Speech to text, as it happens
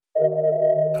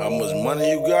much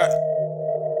money you got,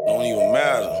 don't even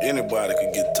matter. Anybody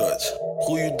could get touched.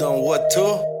 Who you done what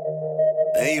to?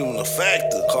 Ain't even a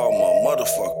factor. Call my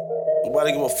motherfucker.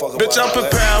 Nobody give a fuck about bitch, I'm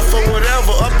prepared for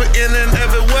whatever. Up and in and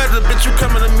every weather. Bitch, you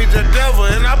coming to meet the devil,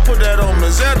 and I put that on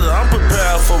Mazetta. I'm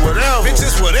prepared for whatever. Bitch,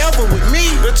 it's whatever with me.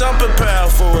 Bitch, I'm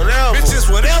prepared for whatever. Bitch, it's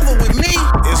whatever with me.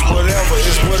 It's whatever,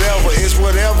 it's whatever, it's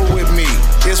whatever with me.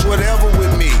 It's whatever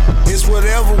with me. It's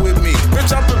whatever with me.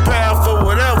 Bitch, I'm prepared for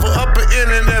whatever. Up and in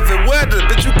and every weather.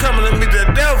 Bitch, you coming to meet the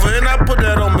devil, and I put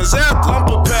that on Mazetta. I'm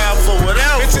prepared for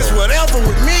whatever. Bitch, it's whatever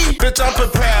with me. Bitch, I'm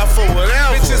prepared for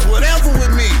whatever. Bitch, it's whatever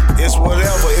with me. It's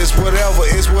whatever, it's whatever,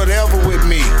 it's whatever with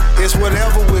me. It's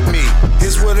whatever with me.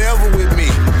 It's whatever with me.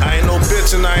 I ain't no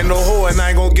bitch and I ain't no hoe and I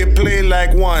ain't gon' get played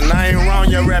like one. I ain't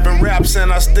around y'all rapping raps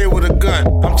and I stay with a gun.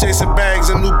 I'm chasing bags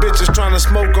and new bitches trying to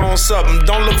smoke on something.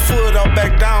 Don't look forward or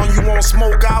back down, you won't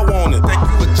smoke, I want it. Think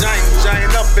you a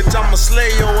giant up, bitch, I'ma slay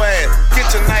your ass. Get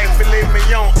your knife, filet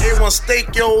mignon, A1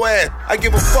 steak your ass. I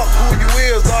give a fuck who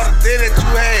you is all the day that you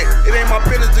had. It ain't my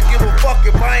business to give a fuck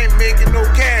if I ain't making no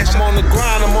cash. I'm on the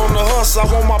grind, I'm on the hustle,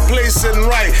 I want my place sitting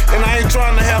right. And I ain't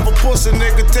trying to have a pussy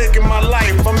nigga taking my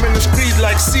life. I'm in the streets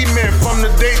like cement from the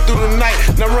day through the night.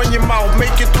 Now run your mouth,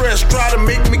 make your threats, try to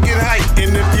make me get hype.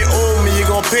 And if you owe me, you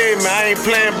gon' pay me. I ain't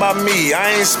playing by me.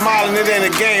 I ain't smiling, it ain't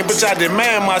a game, bitch, I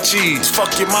demand my cheese.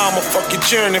 Fuck your mama, fuck your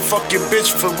children, and fuck your bitch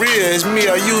for real. It's me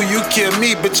or you kill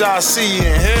me, bitch, I'll see you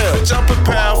in hell. Bitch, I'm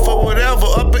prepared for whatever,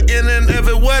 up and in and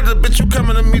every weather. Bitch, you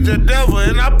coming to meet the devil,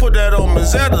 and I put that on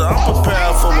Mazetta. I'm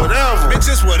prepared for whatever. Bitch,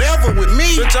 it's whatever with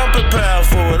me. Bitch, I'm prepared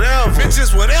for whatever. Bitch,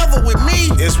 it's whatever with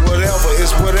me. It's whatever,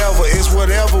 it's whatever, it's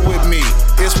whatever with me.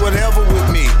 It's whatever with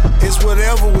me. It's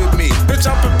whatever with me. Bitch,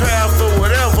 I'm prepared for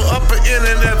whatever, up and in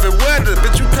and every weather.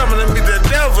 Bitch, you coming to meet the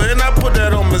devil, and I put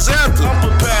that on Mazetta. I'm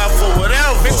prepared for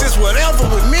whatever. Bitch, it's whatever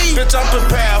with me. Bitch, I'm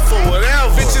prepared for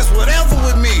whatever. Bitch, it's whatever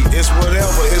with me. It's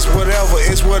whatever, it's whatever,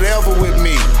 it's whatever with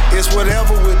me. It's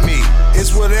whatever with me.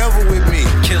 It's whatever with me.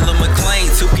 Killa, McClain,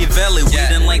 Tookievelli, we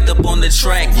done linked up on the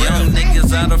track. Young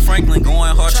niggas out of Franklin,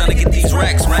 going hard trying to get these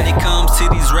racks. When it comes to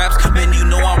these raps, man, you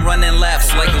know I'm running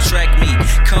laps like a track meet.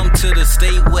 Come to the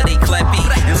state where they clappy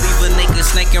and leave a nigga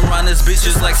snaking around his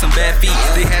bitches like some bad feet.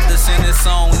 They had to sing this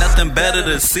song, nothing better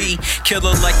to see.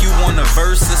 Killa like you want a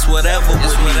verse, it's whatever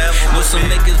with me. Know some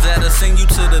niggas that'll sing you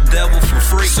to the devil for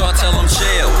free. So I tell them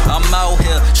chill, I'm out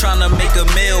here trying to make a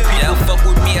meal. People fuck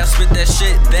with me, I spit that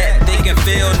shit that they can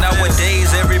feel.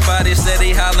 Nowadays everybody say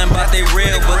they hollin' about they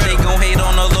real, but they gon' hate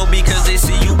on the low because they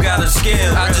see you got a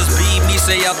skill. I just be me,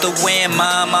 stay out the way and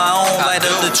mind my own. Light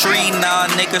up the tree, nah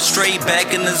nigga straight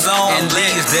back in the zone. And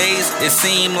these days it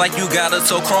seem like you gotta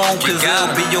toe chrome, cause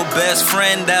it'll be your best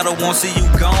friend that'll won't see you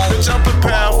gone. Bitch, I'm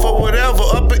prepared for whatever,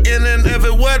 up and in and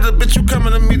every weather. Bitch, you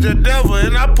coming to meet the devil,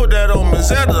 and I put that on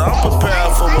Mazetta. I'm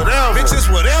prepared for whatever. Bitch, it's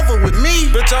whatever with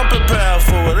me. Bitch, I'm prepared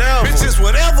for whatever. Bitch, it's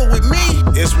whatever with me.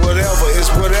 It's whatever,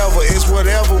 it's whatever, it's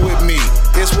whatever with me.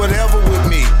 It's whatever with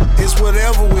me. It's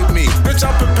whatever with me. Bitch,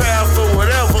 I'm prepared for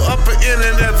whatever, up and in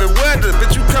and every weather.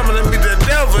 Bitch, you coming to meet the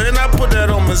devil, and I put that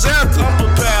on Mazetta. I'm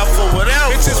prepared for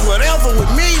whatever. Bitch, it's whatever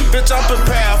with me. Bitch, I'm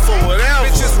prepared for whatever.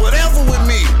 Bitch, it's whatever with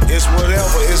me. It's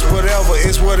whatever, it's whatever,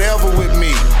 it's whatever with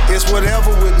me. It's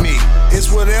whatever with me.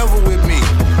 It's whatever with me.